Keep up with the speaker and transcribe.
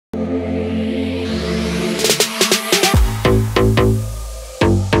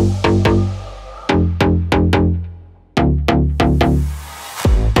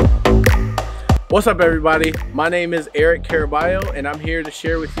What's up, everybody? My name is Eric Caraballo, and I'm here to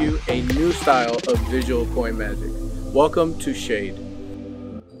share with you a new style of visual coin magic. Welcome to Shade.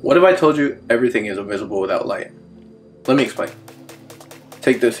 What if I told you everything is invisible without light? Let me explain.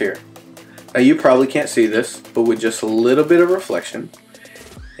 Take this here. Now you probably can't see this, but with just a little bit of reflection,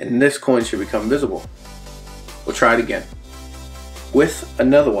 and this coin should become visible. We'll try it again. With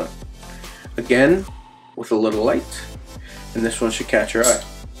another one. Again, with a little light, and this one should catch your eye.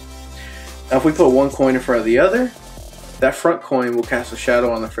 Now if we put one coin in front of the other, that front coin will cast a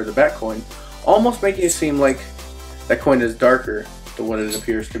shadow on the further back coin, almost making it seem like that coin is darker than what it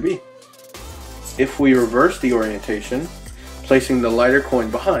appears to be. If we reverse the orientation, placing the lighter coin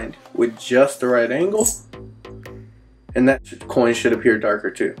behind with just the right angle, and that coin should appear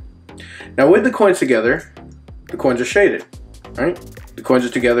darker too. Now with the coins together, the coins are shaded, right? The coins are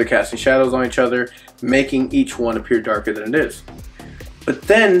together casting shadows on each other, making each one appear darker than it is. But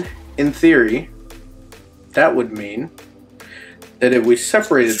then, in theory, that would mean that if we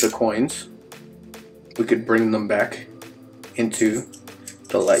separated the coins, we could bring them back into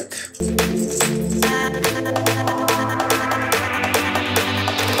the light.